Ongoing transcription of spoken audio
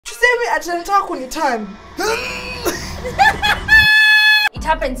tuseme atanataka kuniturn. It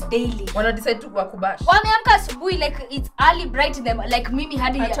happens daily. Wana decide tu kubash. Wameamka asubuhi like it's early bright in them like mimi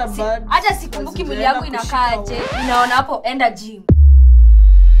hadi hata sikumbuki mwili yangu inakaaje. Ninaona hapo enda gym.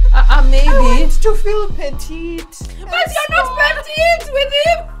 Maybe it's to feel petite. But you're not petite with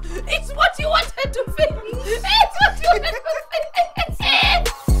him. It's what you wanted to feel. It's what you wanted to feel.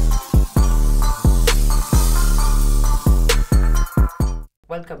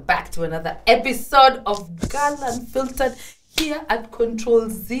 Welcome back to another episode of Girl Unfiltered here at Ctrl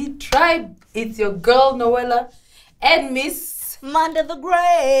Z Tribe. It's your girl Noella and Miss Manda the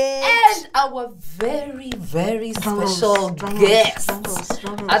Great and our very, very special guest.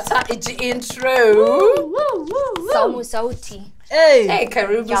 Ata iji intro. Saumu Sauti. Hey,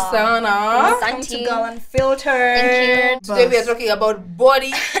 karibu sana. Welcome to Girl Unfiltered. Today we are talking about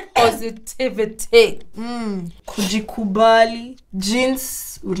body positivity. Kujikubali,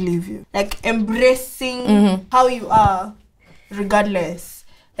 jeans will leave you. Like embracing how you are, regardless.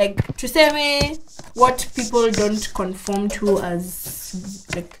 Like to say me, what people don't conform to as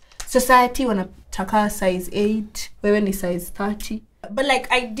like society wanataka size 8, wewe ni size 30. But like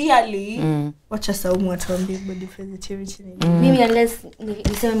ideally, wacha Saumu atuambie body positivity. Mimi unless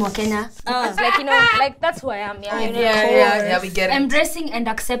niseme mwa Kenya. Like you know, like that's who I am. Yeah, we get it. Embracing and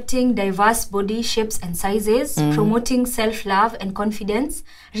accepting diverse body shapes and sizes, promoting self-love and confidence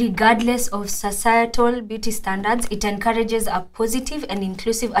regardless of societal beauty standards. It encourages a positive and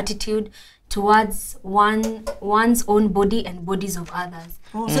inclusive attitude towards one's own body and bodies of others.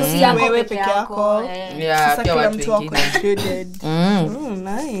 So si wewe peke yako. Yeah, pia watu wengine.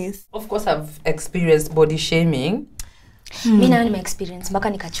 Nice. Of course I've experienced body shaming. Mimi nayo nimeexperience mpaka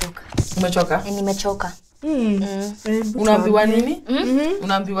nikachoka. Umechoka? Nimechoka. Unaambiwa nini?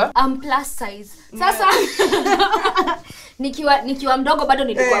 Unaambiwa? Plus size. Sasa nikiwa mdogo bado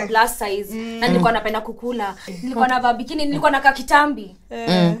nilikuwa plus size na nilikuwa napenda kukula. Nilikuwa navaa bikini, nilikuwa nakaa kitambi.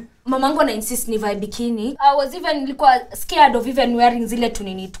 Mamangu na insist nivae bikini. I was even nilikuwa scared of even wearing zile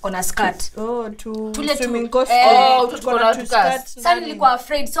tunini tuko na skirt. Swimming costume. Tuko na skirt. Sasa nilikuwa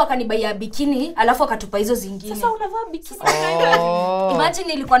afraid so akanibaia bikini alafu akatupa hizo zingine. Sasa unavaa bikini. Imagine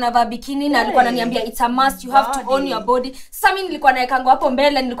nilikuwa navaa bikini na alikuwa ananiambia it's a must, you have to own your body. Sasa mimi nilikuwa naekango hapo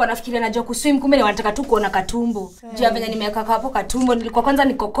mbele, nilikuwa nafikiria najua kuswim, kumbe ni wanataka tu kuona katumbo. Juu venye nimeweka hapo katumbo, nilikuwa kwanza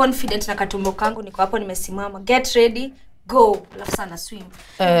niko confident na katumbo kangu, niko hapo nimesimama, get ready, go, alafu sana swim.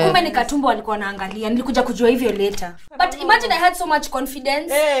 Kumbe ni katumbo walikuwa naangalia, nilikuja kujua hivyo later. But imagine I had so much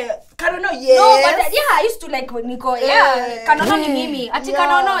confidence. Kanono yes. No, but yeah, I used to like niko kanono ni mimi. Ati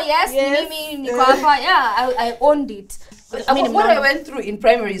kanono yes, ni mimi niko hapa. Yeah, I owned it. What I went through in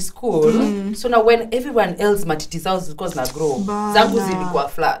primary school, so now when everyone else matiti zao zilikuwa na grow, zangu zilikuwa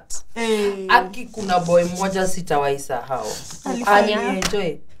flat. Aki kuna boy mmoja sitawaisahau.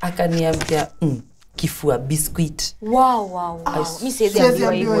 Enjoy. Akaniambia kifua biscuit. Wow. Mimi siwezi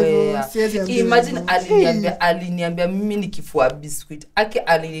hivyo. Imagine aliniambia mimi ni kifua biscuit. Aki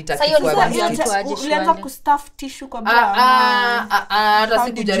alinita kifua biscuit. Ulianza kustuff tissue kwa bra. Hata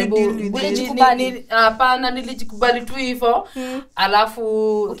sikujaribu. Hapana, nilijikubali tu hivyo. Alafu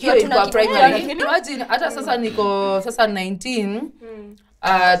hiyo ilikuwa primary. Imagine hata sasa niko 19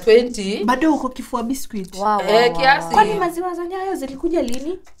 20 bado uko kifua biscuit. Kiasi. Kwani maziwa za Nyayo zilikuja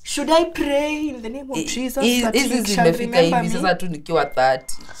lini? Should I pray in the name of Jesus that you shall remember me? Sasa tu nikiwa 30.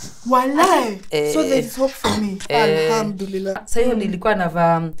 Wallahi. So there is hope for me. Alhamdulillah. Sasa hiyo nilikuwa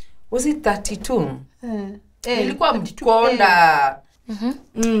navaa was it 32? Nilikuwa mkonda.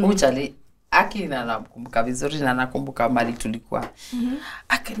 Uchali akina nakumbuka vizuri na nakumbuka mali tulikuwa.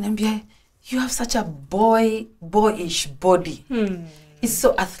 Akaniambia you have such a boyish body. It's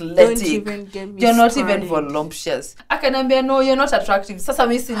so athletic. You're not even voluptuous. Akaniambia no, you're not attractive. Sasa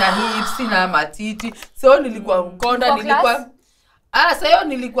mimi sina hips, sina matiti. So nilikuwa mkonda, nilikuwa sasa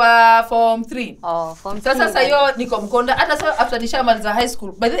nilikuwa form 3. Form 3. Sasa hiyo niko mkonda. Hata sasa after nishamaliza high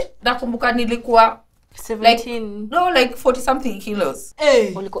school, by the nakumbuka nilikuwa 17 like 40 something kilos.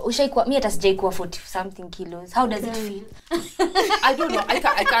 Ulikuwa ushaikuwa mimi hata sijaikuwa 40 something kilos. How does it feel? I don't know.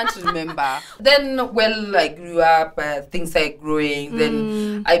 I can't remember. Then I grew up, things started growing.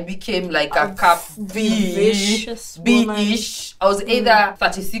 Then I became like a cup B-ish. I was either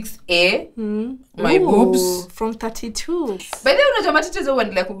 36A, my boobs from 32. By the way, unajua matiti zao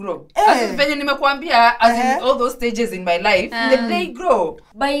wanaendelea kugrow. As venye nimekuambia, as in all those stages in my life, they grow.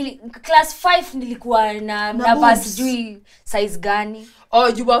 By class 5 nilikuwa na basi sijui size gani. Oh,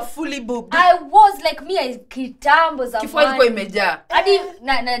 you were fully boobed. I was like me kitambo zamani. Kifua ilikuwa imejaa. Hadi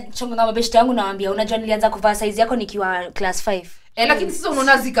na chonga mabeshte yangu nawaambia unajua nilianza kuvaa size yako nikiwa class 5. Lakini sasa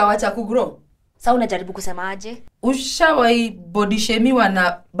unaona zikawacha kugrow. Sasa unajaribu kusema aje? Ushawahi body shamiwa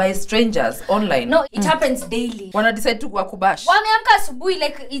na by strangers online? No, it happens daily. Wana decide tu kukubash. Wameamka asubuhi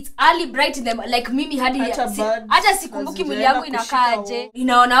like it's early bright in them like mimi hadi hata sikumbuki mwili yangu inakaaje.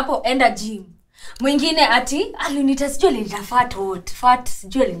 Inaona hapo enda gym. Mwingine ati alinitasijua nitafat fat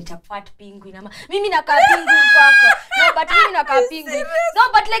sijua nitafat penguin ama mimi nakaa penguin kwako. No, but mimi nakaa penguin. No,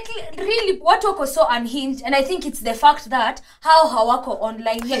 but like really what wako so unhinged, and I think it's the fact that how hawako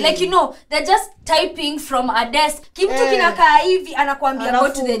online here. Like, you know, they're just typing from a desk. Kimtu kinakaa hivi anakuambia go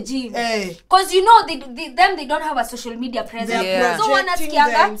to the gym. Cause you know they don't have a social media presence. So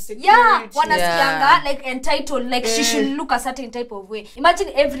wanasikianga wanasikianga like entitled, like she should look a certain type of way.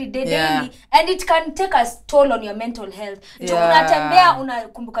 Imagine every day daily, and it can take a toll on your mental health. Unatembea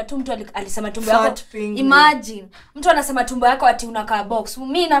unakumbuka tu mtu alisema tumbo yako. Imagine mtu anasema tumbo yako ati unakaa box.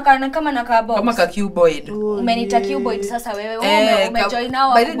 Mimi nakaa kama nakaa box. Kama ka cuboid. Umenita cuboid sasa wewe umejoin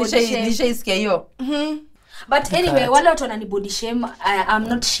nao. Nishaisikia hiyo. But anyway, wale watu wanani body shame, I'm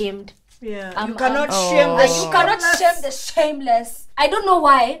not shamed. Yeah, you cannot shame the shameless. I don't know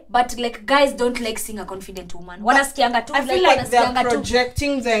why, but like guys don't like seeing a confident woman. Wanasikianga tu, I feel like they're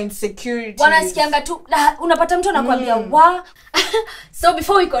projecting their insecurities. Wanasikianga tu, unapata mtu anakuambia wa. So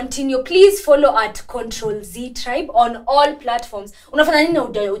before we continue, please follow at Ctrl Z Tribe on all platforms. Unafanya nini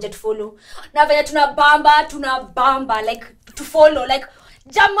hujatufollow? Na vile tunabamba like to follow, like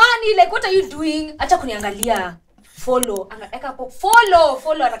jamani, like what are you doing? Acha kuniangalia. Follow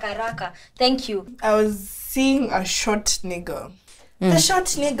haraka. Thank you. I was seeing a short nigger. The short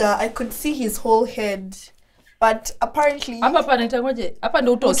nigger, I could see his whole head, but apparently hapa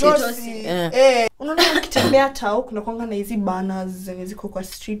ndo utosi. Unaona ukitembea tao kuna kwanga na hizi banners zenye ziko kwa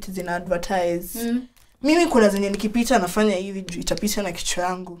street zina advertise. Mimi kuna zenye nikipita nafanya hivi itapita na kichwa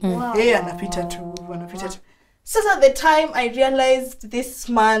yangu. Anapita tu. So at the time I realized this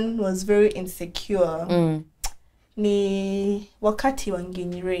man was very insecure. Ni wakati wa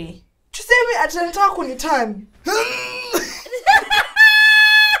Nginyire. Tuseme atanataka kunitani.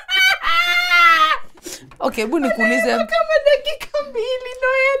 Okay, hebu nikuulize kama dakika mbili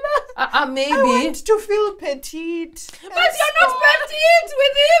Noela. Maybe I want to feel petite. But you're not petite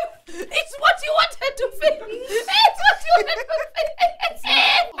with him. It's what you wanted to feel.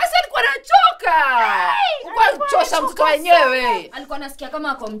 I said kwa nachoka. Kwa chosha mtoto wenyewe. Alikuwa anasikia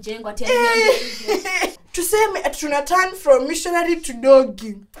kama ako mjengo ati aniambia hivyo. Tuseme tuna turn from missionary to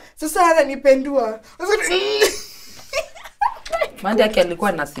doggy. Sasa ananipendua. Mandi yake alikuwa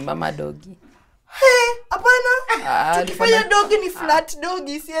anasimama dogi. Hapana. Tukifanya dogi ni flat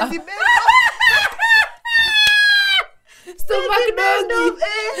dogi, siwezi beba. Stomach dogi.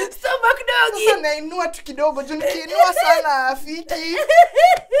 Sasa nainua tu kidogo, juu nikiinua sana fiti.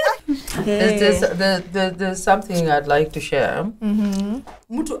 There's something I'd like to share.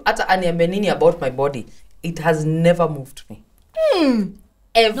 Mtu hata aniambie nini about my body, it has never moved me.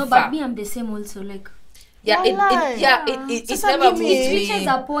 Ever. No, but me I'm the same also, like it never moved me. Which is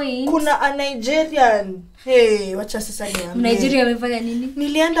a point. Kuna a Nigerian. Hey, wacha sasa niambie. Nigeria amefanya nini?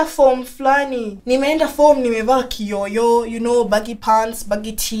 Nilienda form flani. Nimeenda form nimevaa kiyoyo, you know, baggy pants,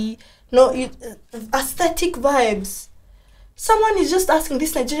 baggy tee. No, aesthetic vibes. Someone is just asking,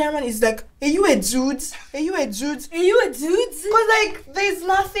 this Nigerian man is like, are you a dude? Because like, there's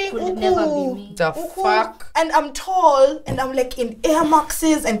nothing. Could never be me. The fuck? And I'm tall, and I'm like in Air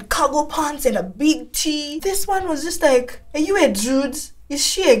Maxes and cargo pants and a big tee. This one was just like, are you a dude? Is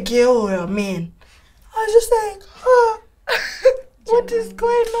she a girl or a man? I was just like, what is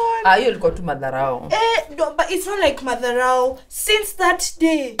going on? You'll go to Madarao. No, but it's not like Madarao. Since that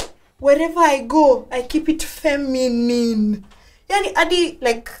day, wherever I go, I keep it feminine. Yani adi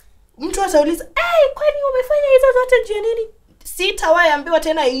like mtu atauliza, kwani umefanya hizo zote juu nini? Sitawahi ambiwa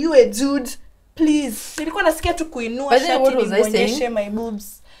tena you a dude. Please. Nilikuwa nasikia tu kuinua shati nionyeshe my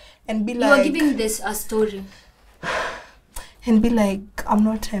boobs and be like, you are giving this a story. And be like, I'm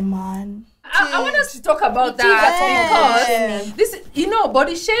not a man. I want us to talk about that because this, you know,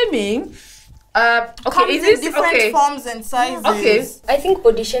 body shaming okay, is this different forms and sizes? Okay, I think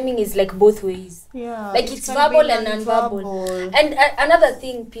body shaming is like both ways. Yeah, like it's verbal and non-verbal. And another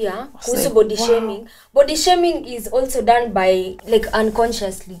thing, Pia, kuhusu body shaming. Body shaming is also done by like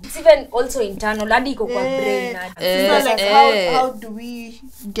unconsciously. It's even also internal. Hadi iko kwa brain. So like how do we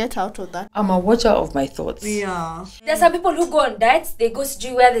get out of that? I'm a watcher of my thoughts. Yeah. There's some people who go on diets. They go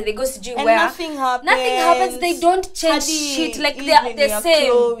to where they go to where. Nothing happens. Nothing happens. They don't change shit. Like they're the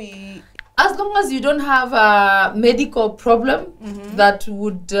same. Chloe. As long as you don't have a medical problem that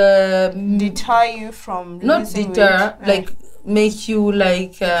would deter you from not deter, weight. like make you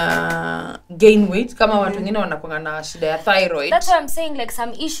like gain weight kama watu wengine wanakuwa na shida ya thyroid. That's why I'm saying like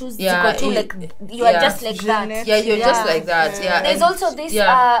some issues ziko too like you are just like that. Yeah, you're just like that. Yeah. There's also this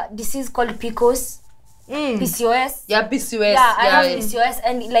disease called PCOS. PCOS. Yeah, PCOS. Yeah, I have PCOS,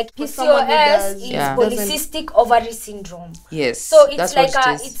 and like PCOS is polycystic ovary syndrome. Yes. So it's like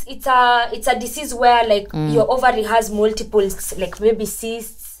it's a disease where like your ovary has multiple like maybe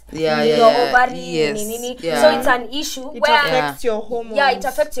cysts. Your ovary, so it's an issue it where affects your hormones. Yeah, it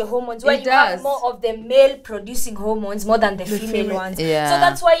affects your hormones. Where you have more of the male producing hormones more than the female ones. Yeah. So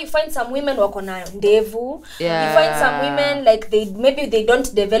that's why you find some women wako na ndevu. Yeah. You find some women like they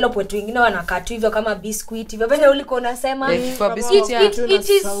don't develop watu wengine wanakaa tu hivyo kama biscuit hivyo vile uliko unasema. It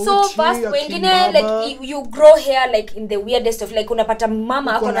is so fast. Wengine like you grow hair like in the weirdest of like unapata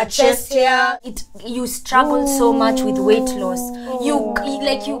mama ako na chest hair. You struggle so much with weight loss. You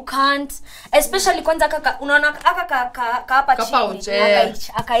can't, especially kwanza kaka unaona kaka hapa chini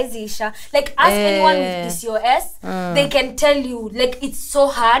akaizisha like ask anyone with PCOS they can tell you like it's so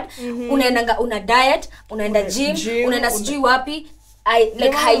hard. Unaenda una diet, unaenda gym, unaenda sijui wapi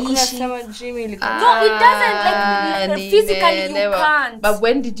haiishi. No, it doesn't like physically you can't. But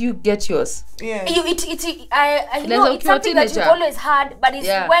when did you get yours? Yeah. I know it's something that you always had, but it's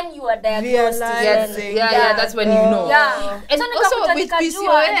when you are diagnosed. That's when you know. Yeah. And also with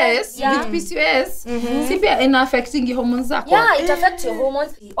PCOS, sipia ina affecting your hormones zako. Yeah, it affects your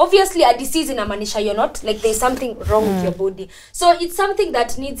hormones. Obviously a disease inamaanisha you're not like there's something wrong with your body. So it's something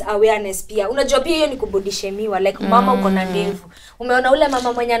that needs awareness pia. Unajua pia hiyo ni kubody shamiwa like mama uko na ndevu. Umeona ule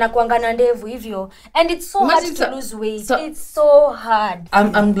mama mwenye anakuanga na ndevu hivyo, and it's so hard to lose weight. It's so hard.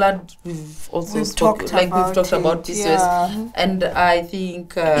 I'm glad we've talked about PCOS, and I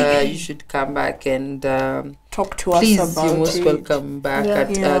think you should come back and talk to us please, about you're most it. welcome back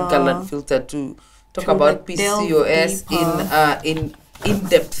at Unfiltered to talk about PCOS in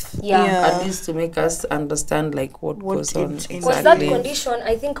depth, at least to make us understand like what goes on exactly. Because that condition,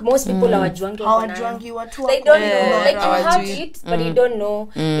 I think most people hawajuangi watu they don't know like you have it but you don't know.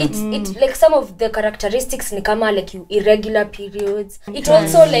 It's like some of the characteristics ni kama like you irregular periods. It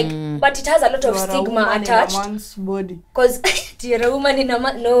also like but it has a lot of stigma attached because you're a woman in a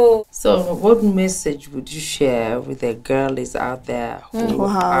man. No. So what message would you share with the girls out there who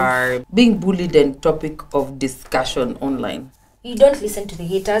are being bullied and topic of discussion online? You don't listen to the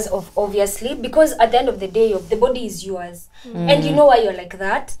haters obviously because at the end of the day the body is yours and you know why you're like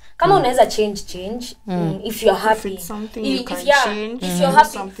that. Kama unaweza change if you're happy. If it's something you can change. If you're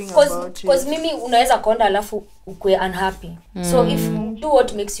happy because mimi unaweza konda alafu ukue unhappy. So if do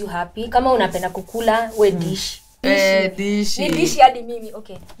what makes you happy. Kama unapenda kukula we dish. Dishi. Ni dishi hadi mimi.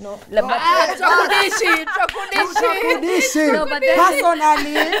 Okay. No. Tukudishi. No, but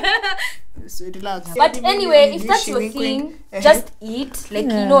personally so relax. But anyway, if that's your thing, just eat. Like,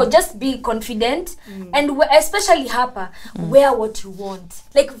 you know, just be confident. And especially hapa, wear what you want.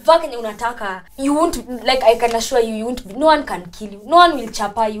 Like, vakenya unataka, you won't, like, I can assure you, no one can kill you. No one will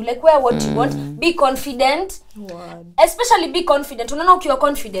chapa you. Like, wear what you want. Be confident. Especially be confident. Unaona ukiwa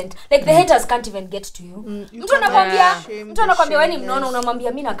confident. Like, the haters can't even get to you. Mtu anakwambia wewe ni mnono,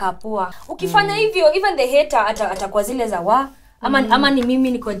 unamwambia mimi nakaa poa. Ukifanya hivyo, even the hater atakuwa zile za wa. Ama ni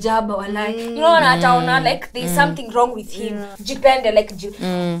mimi niko jaba walai. You know ataona like there is something wrong with him. Jipende like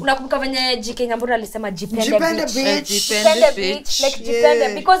unakumbuka venye JK Nyambura alisema jipende bitch. Like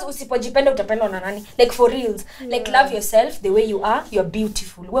jipende because usipojipenda utapendwa na nani? Like for reals. Like love yourself the way you are. You're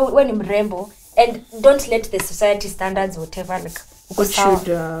beautiful. Wewe ni mrembo and don't let the society standards whatever like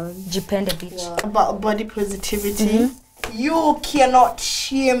jipende bitch. About body positivity. You cannot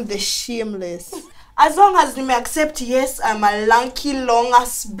shame the shameless. As long as you may accept, yes, I'm a lanky,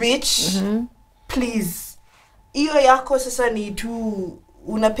 long-ass bitch, please. Iyo yako sasa ni tu,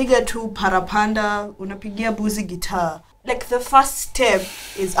 unapiga tu parapanda, unapigia buzi guitar. Like the first step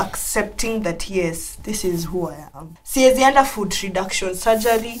is accepting that, yes, this is who I am. Siezi enda food reduction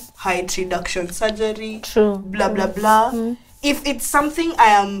surgery, height reduction surgery, blah, blah, blah. If it's something I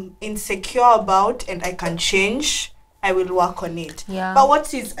am insecure about and I can change, I will work on it. Yeah. But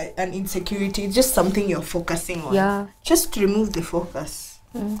what is an insecurity? It's just something you're focusing on. Yeah. Just remove the focus.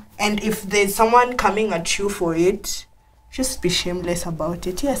 And if there's someone coming at you for it, just be shameless about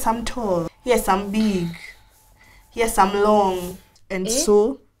it. Yes, I'm tall. Yes, I'm big. Yes, I'm long. And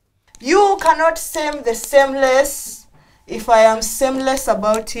so, you cannot shame the shameless. If I am shameless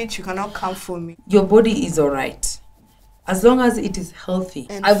about it, you cannot come for me. Your body is alright. As long as it is healthy.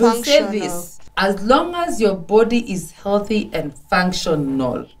 And I will say this. As long as your body is healthy and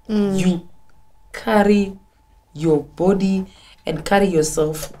functional, you carry your body and carry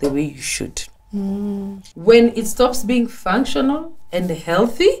yourself the way you should. When it stops being functional and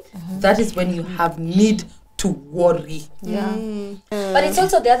healthy, that is when you have need to worry. But it's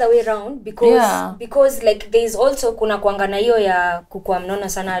also the other way around because like there is also kuna kuangana hiyo ya kukua mnono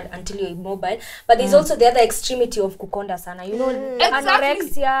sana until you're immobile, but there's also the other extremity of kukonda sana, you know,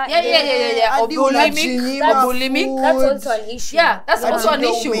 anorexia. Or bulimic. That's also an issue. That's also an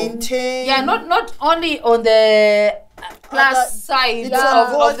issue. Not only on the plus side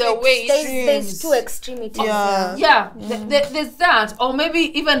of the weight. There's two extremities. There's that, or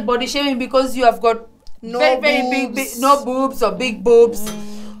maybe even body shaming because you have got very big no boobs or big boobs.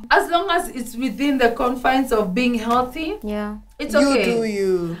 As long as it's within the confines of being healthy, it's okay. You do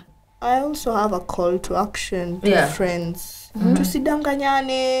you. I also have a call to action to friends.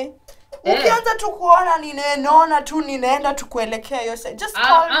 Tusidanganyane. Ukianza tu kuona ninaona tu ninaenda tu kuelekea yote, just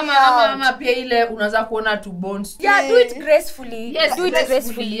call me ama pia ile unaweza kuona tu bones. Do it gracefully. Do it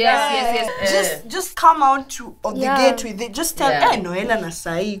gracefully. Yes. Just come out of the gate with it. Just tell Noela na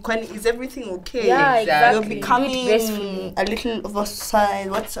Sai, kwani is everything okay? Exactly. You're becoming a little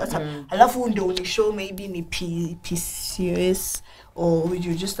oversized. What's up? Alafu ndio unishow maybe ni PCOS, or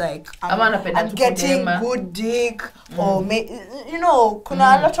you just like I'm getting good dick, or you know, kuna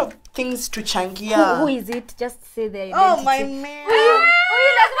a lot of things to changia. Who is it? Just say their identity. Oh, my man.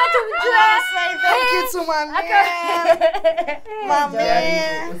 Thank you to my man. My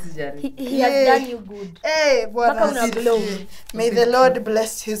man. He has done you good. Hey, may the Lord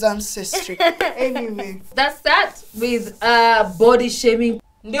bless his ancestry. Anyway, that's that with body shaming.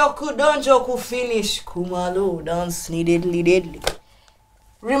 Ndio kudonjo kufinish kumalo dance neededly.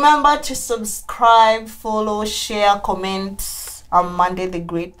 Remember to subscribe, follow, share, comment. I'm Monday the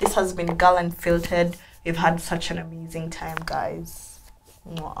Great. This has been Girl Unfiltered. We've had such an amazing time, guys.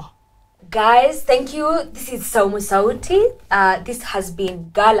 Mwah. Guys, thank you. This is Saumu Sauti. This has been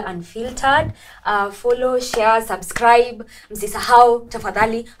Girl Unfiltered. Follow, share, subscribe. Msisahau,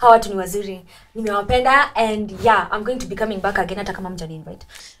 tafadhali. Hawa watu ni wazuri. Nimewapenda, and I'm going to be coming back again hata kama mjani invite.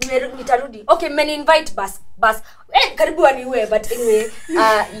 Nitarudi. Okay, many invite bas. Karibu aniwe, but anyway,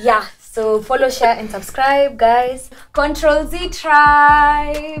 so follow, share, and subscribe, guys. Ctrl Z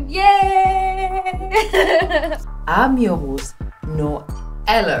Tribe. Yay! I'm your host,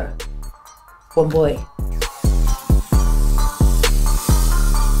 Noella. One boy.